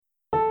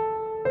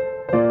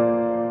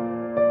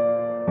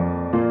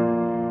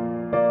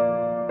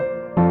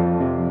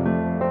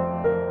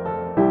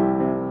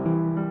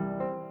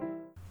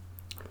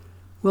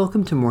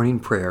Welcome to morning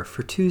prayer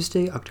for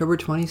Tuesday, October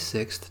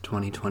 26th,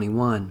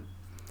 2021.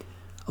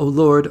 O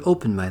Lord,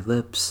 open my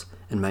lips,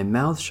 and my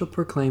mouth shall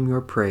proclaim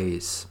your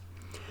praise.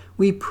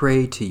 We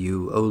pray to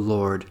you, O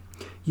Lord.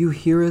 You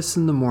hear us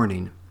in the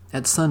morning.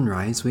 At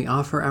sunrise we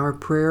offer our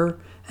prayer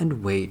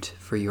and wait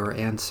for your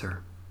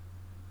answer.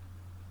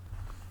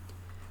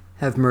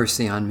 Have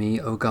mercy on me,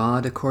 O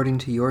God, according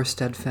to your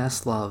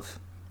steadfast love.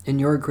 In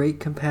your great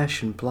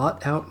compassion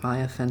blot out my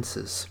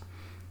offenses.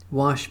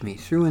 Wash me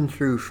through and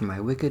through from my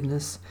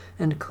wickedness,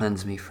 and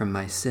cleanse me from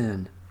my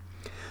sin.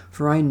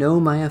 For I know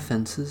my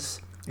offenses,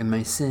 and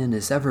my sin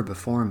is ever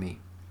before me.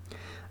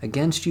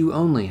 Against you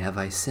only have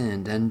I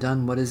sinned, and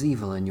done what is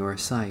evil in your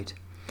sight.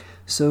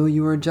 So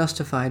you are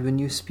justified when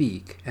you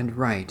speak, and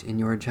right in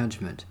your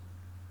judgment.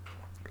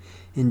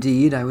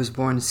 Indeed, I was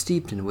born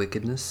steeped in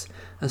wickedness,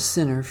 a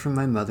sinner from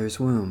my mother's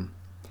womb.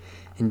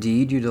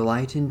 Indeed, you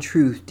delight in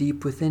truth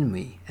deep within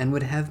me, and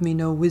would have me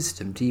know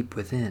wisdom deep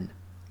within.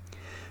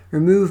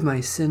 Remove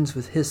my sins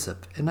with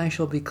hyssop, and I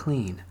shall be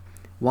clean.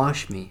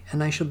 Wash me,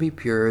 and I shall be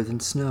purer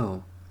than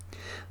snow.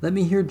 Let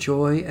me hear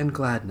joy and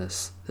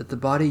gladness, that the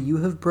body you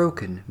have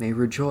broken may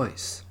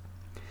rejoice.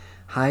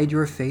 Hide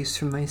your face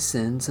from my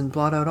sins, and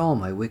blot out all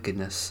my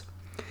wickedness.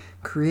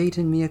 Create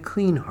in me a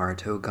clean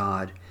heart, O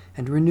God,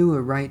 and renew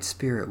a right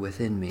spirit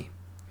within me.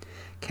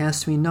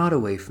 Cast me not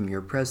away from your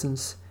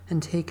presence,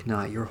 and take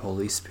not your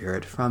Holy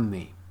Spirit from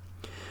me.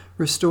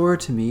 Restore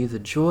to me the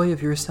joy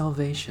of your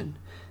salvation,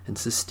 and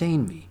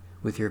sustain me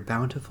with your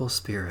bountiful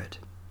Spirit.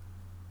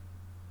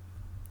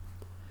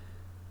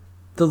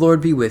 The Lord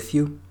be with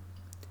you.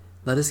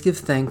 Let us give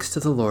thanks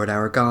to the Lord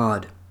our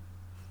God.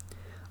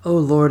 O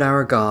Lord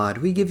our God,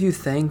 we give you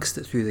thanks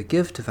that through the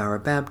gift of our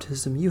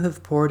baptism you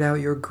have poured out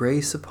your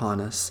grace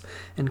upon us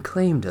and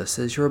claimed us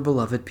as your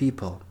beloved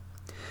people.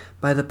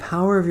 By the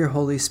power of your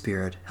Holy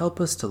Spirit, help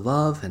us to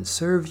love and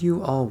serve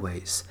you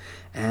always,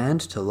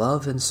 and to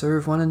love and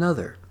serve one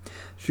another,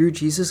 through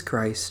Jesus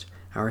Christ,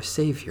 our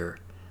Savior.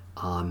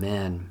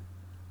 Amen.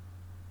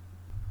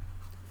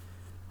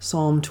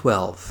 Psalm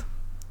 12.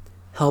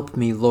 Help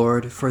me,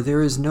 Lord, for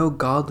there is no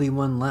godly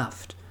one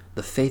left.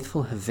 The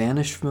faithful have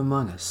vanished from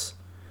among us.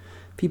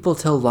 People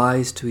tell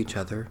lies to each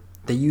other.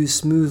 They use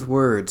smooth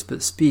words,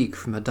 but speak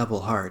from a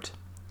double heart.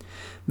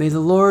 May the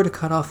Lord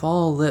cut off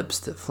all lips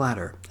that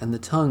flatter, and the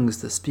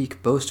tongues that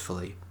speak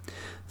boastfully.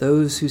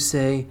 Those who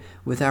say,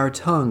 with our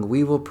tongue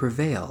we will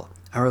prevail,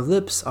 our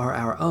lips are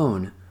our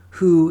own,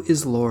 who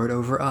is Lord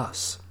over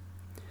us?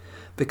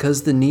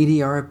 Because the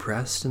needy are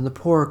oppressed and the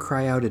poor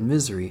cry out in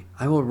misery,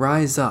 I will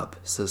rise up,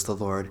 says the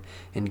Lord,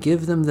 and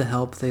give them the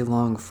help they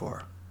long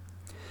for.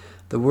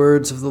 The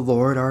words of the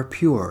Lord are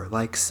pure,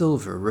 like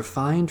silver,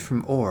 refined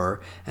from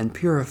ore, and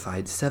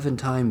purified 7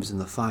 times in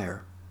the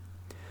fire.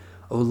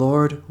 O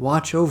Lord,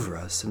 watch over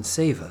us and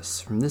save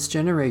us from this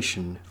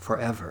generation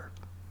forever.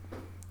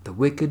 The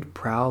wicked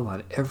prowl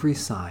on every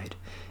side,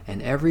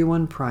 and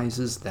everyone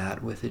prizes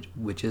that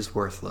which is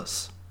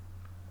worthless.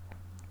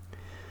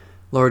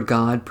 Lord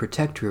God,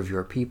 protector of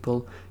your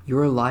people,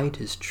 your light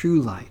is true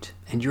light,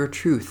 and your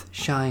truth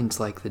shines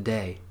like the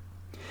day.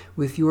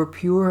 With your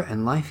pure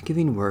and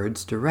life-giving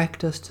words,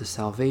 direct us to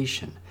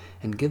salvation,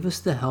 and give us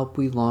the help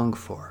we long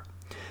for.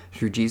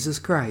 Through Jesus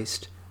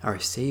Christ, our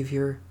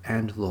Savior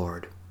and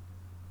Lord.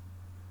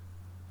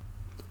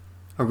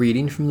 A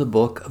reading from the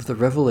book of the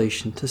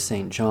Revelation to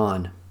St.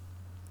 John.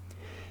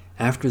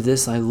 After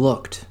this I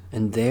looked,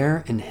 and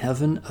there in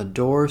heaven a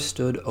door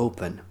stood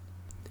open.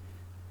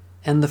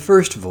 And the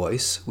first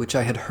voice, which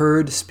I had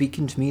heard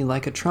speaking to me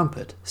like a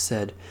trumpet,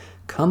 said,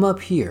 Come up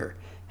here,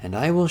 and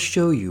I will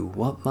show you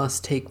what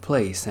must take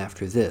place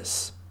after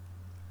this.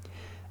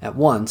 At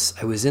once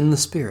I was in the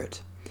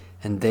Spirit,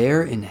 and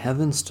there in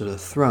heaven stood a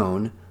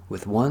throne,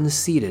 with one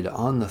seated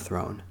on the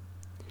throne.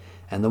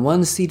 And the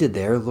one seated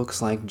there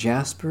looks like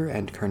jasper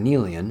and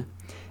carnelian,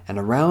 and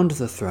around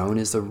the throne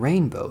is a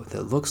rainbow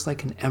that looks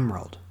like an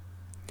emerald.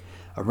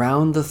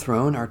 Around the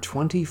throne are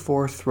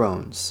 24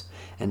 thrones,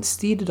 and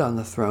seated on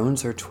the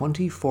thrones are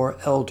 24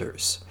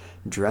 elders,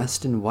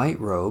 dressed in white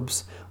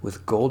robes,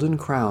 with golden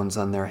crowns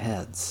on their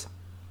heads.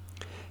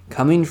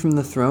 Coming from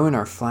the throne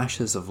are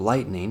flashes of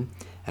lightning,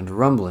 and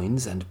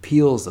rumblings and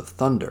peals of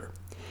thunder,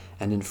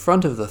 and in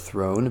front of the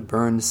throne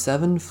burn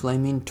 7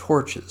 flaming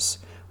torches,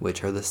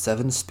 which are the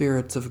 7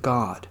 spirits of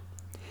God.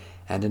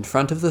 And in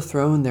front of the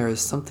throne there is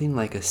something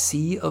like a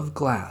sea of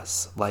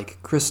glass, like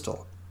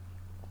crystal.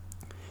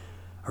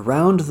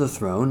 Around the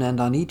throne and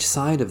on each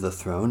side of the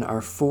throne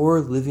are 4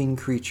 living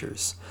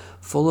creatures,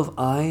 full of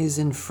eyes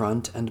in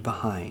front and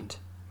behind.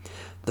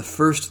 The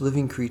first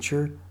living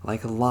creature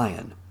like a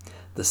lion,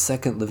 the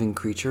second living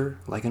creature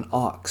like an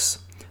ox,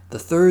 the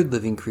third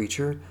living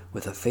creature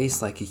with a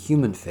face like a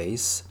human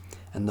face,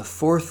 and the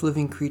fourth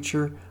living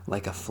creature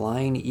like a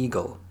flying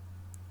eagle.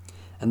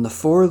 And the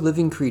 4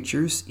 living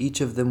creatures, each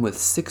of them with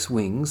 6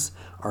 wings,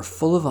 are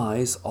full of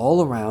eyes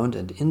all around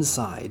and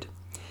inside.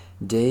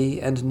 Day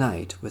and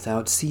night,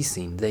 without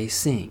ceasing, they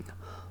sing,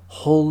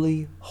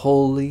 Holy,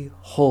 holy,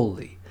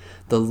 holy,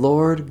 the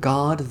Lord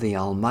God the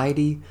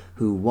Almighty,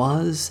 who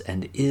was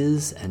and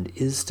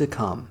is to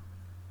come.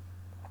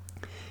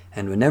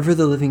 And whenever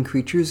the living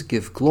creatures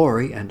give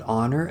glory and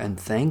honor and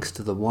thanks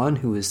to the one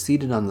who is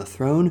seated on the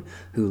throne,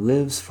 who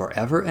lives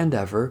forever and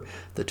ever,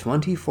 the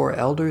 24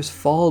 elders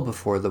fall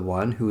before the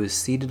one who is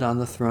seated on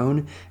the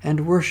throne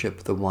and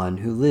worship the one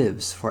who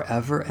lives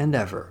forever and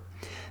ever.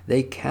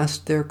 They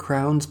cast their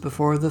crowns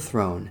before the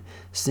throne,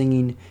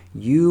 singing,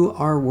 "You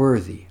are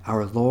worthy,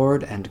 our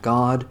Lord and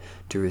God,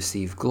 to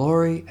receive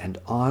glory and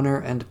honor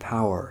and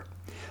power.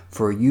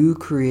 For you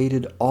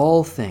created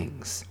all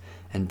things,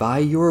 and by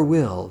your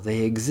will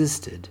they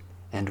existed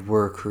and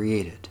were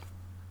created."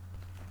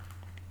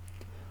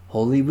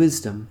 Holy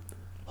Wisdom,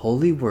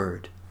 Holy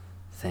Word,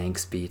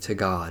 thanks be to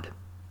God.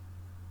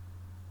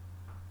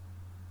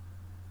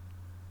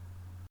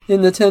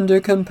 In the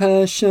tender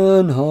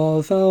compassion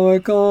of our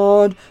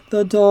God,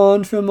 the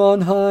dawn from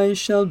on high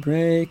shall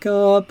break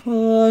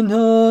upon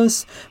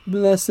us.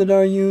 Blessed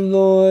are you,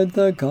 Lord,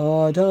 the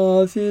God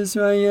of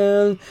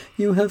Israel.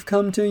 You have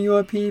come to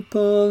your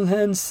people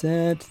and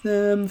set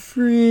them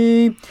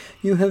free.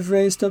 You have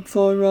raised up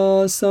for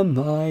us a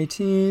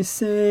mighty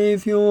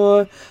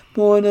Saviour,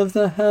 born of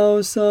the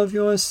house of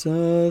your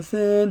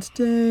servant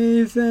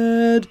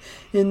David.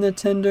 In the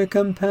tender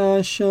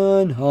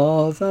compassion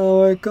of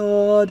our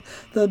God,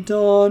 the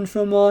dawn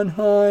from on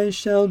high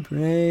shall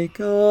break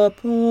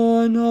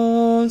upon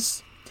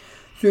us.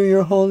 Through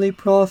your holy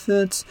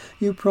prophets,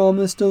 you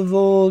promised of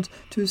old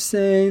to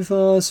save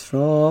us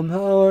from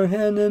our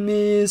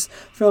enemies,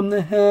 from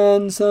the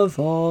hands of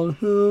all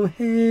who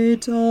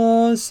hate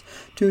us,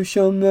 to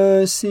show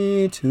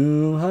mercy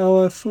to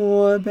our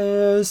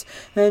forebears,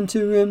 and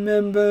to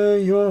remember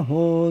your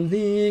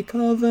holy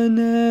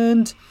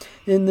covenant.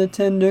 In the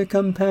tender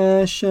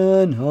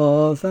compassion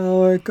of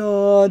our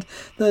God,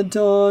 the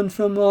dawn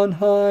from on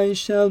high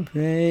shall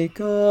break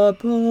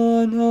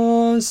upon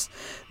us.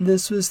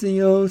 This was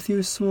the oath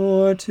you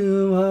swore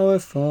to our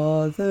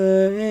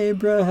father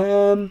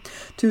Abraham,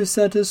 to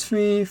set us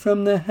free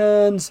from the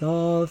hands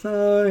of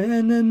our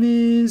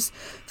enemies,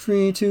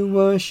 free to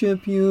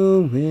worship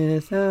you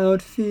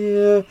without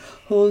fear,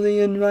 holy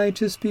and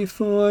righteous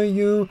before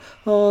you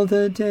all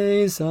the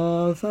days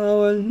of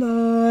our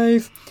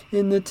life.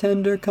 In the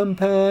tender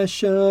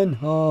compassion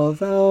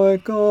of our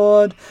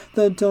God,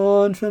 the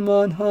dawn from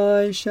on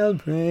high shall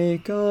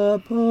break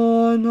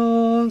upon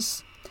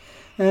us.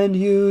 And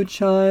you,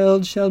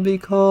 child, shall be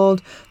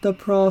called the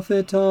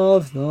prophet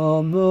of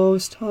the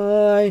Most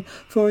High,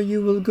 for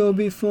you will go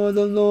before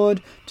the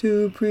Lord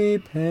to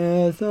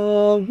prepare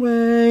the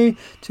way,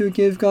 to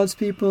give God's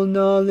people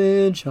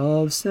knowledge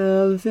of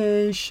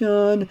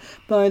salvation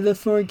by the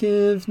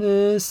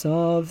forgiveness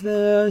of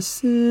their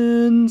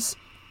sins.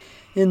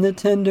 In the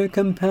tender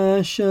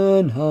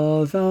compassion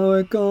of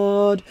our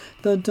God,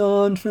 the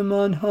dawn from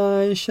on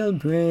high shall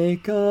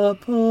break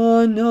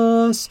upon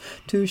us,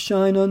 to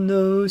shine on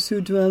those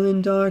who dwell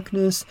in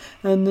darkness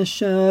and the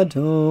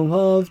shadow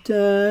of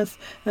death,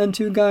 and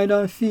to guide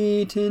our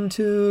feet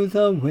into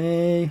the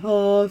way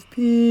of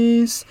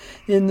peace.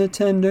 In the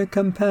tender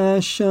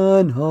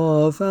compassion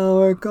of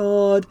our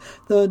God,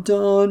 the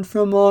dawn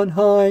from on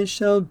high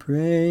shall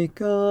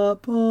break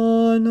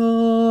upon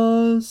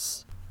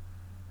us.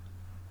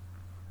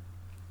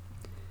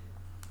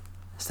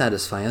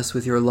 Satisfy us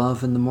with your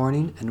love in the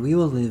morning, and we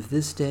will live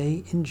this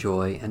day in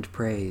joy and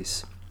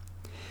praise.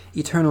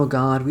 Eternal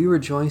God, we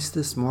rejoice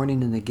this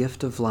morning in the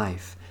gift of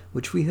life,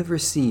 which we have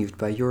received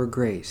by your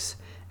grace,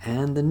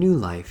 and the new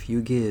life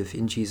you give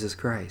in Jesus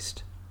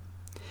Christ.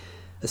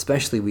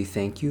 Especially we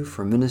thank you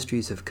for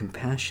ministries of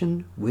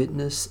compassion,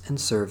 witness, and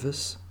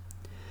service,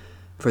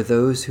 for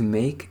those who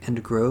make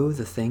and grow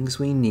the things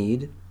we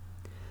need,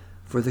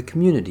 for the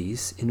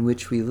communities in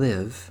which we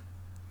live,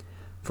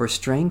 for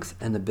strength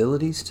and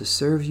abilities to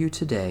serve you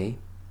today,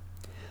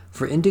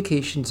 for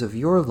indications of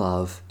your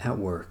love at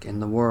work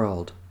in the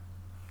world.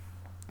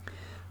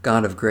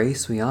 God of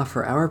grace, we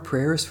offer our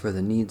prayers for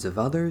the needs of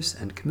others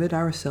and commit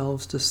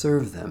ourselves to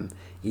serve them,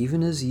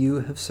 even as you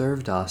have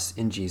served us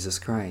in Jesus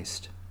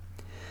Christ.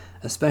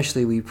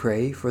 Especially we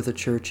pray for the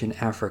Church in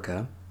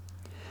Africa,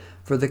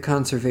 for the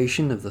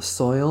conservation of the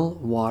soil,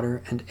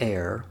 water, and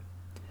air,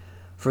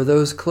 for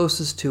those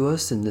closest to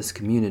us in this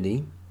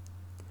community,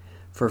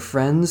 for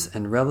friends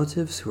and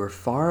relatives who are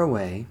far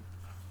away,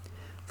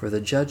 for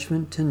the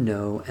judgment to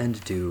know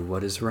and do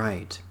what is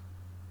right.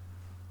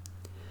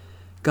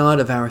 God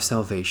of our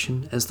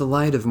salvation, as the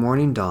light of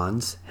morning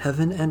dawns,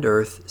 heaven and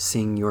earth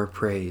sing your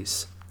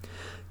praise.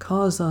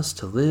 Cause us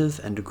to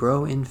live and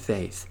grow in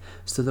faith,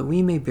 so that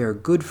we may bear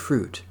good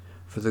fruit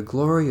for the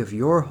glory of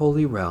your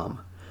holy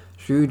realm,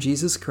 through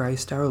Jesus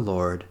Christ our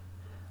Lord.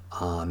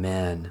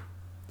 Amen.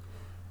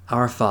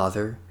 Our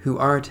Father, who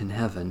art in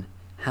heaven,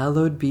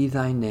 hallowed be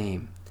thy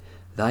name.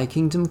 Thy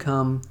kingdom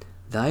come,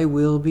 thy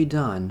will be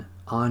done,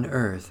 on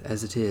earth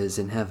as it is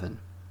in heaven.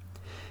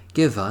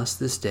 Give us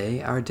this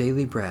day our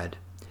daily bread,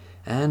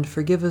 and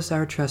forgive us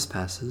our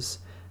trespasses,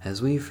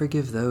 as we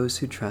forgive those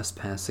who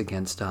trespass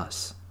against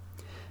us.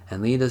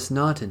 And lead us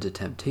not into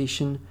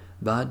temptation,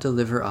 but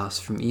deliver us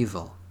from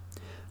evil.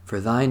 For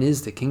thine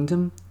is the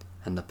kingdom,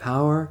 and the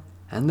power,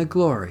 and the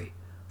glory,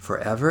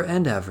 forever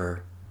and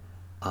ever.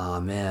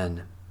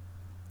 Amen.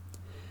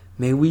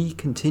 May we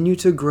continue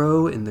to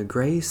grow in the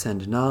grace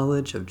and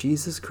knowledge of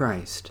Jesus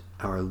Christ,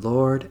 our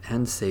Lord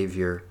and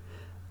Savior.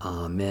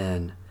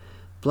 Amen.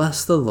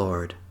 Bless the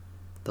Lord.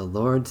 The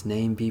Lord's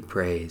name be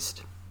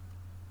praised.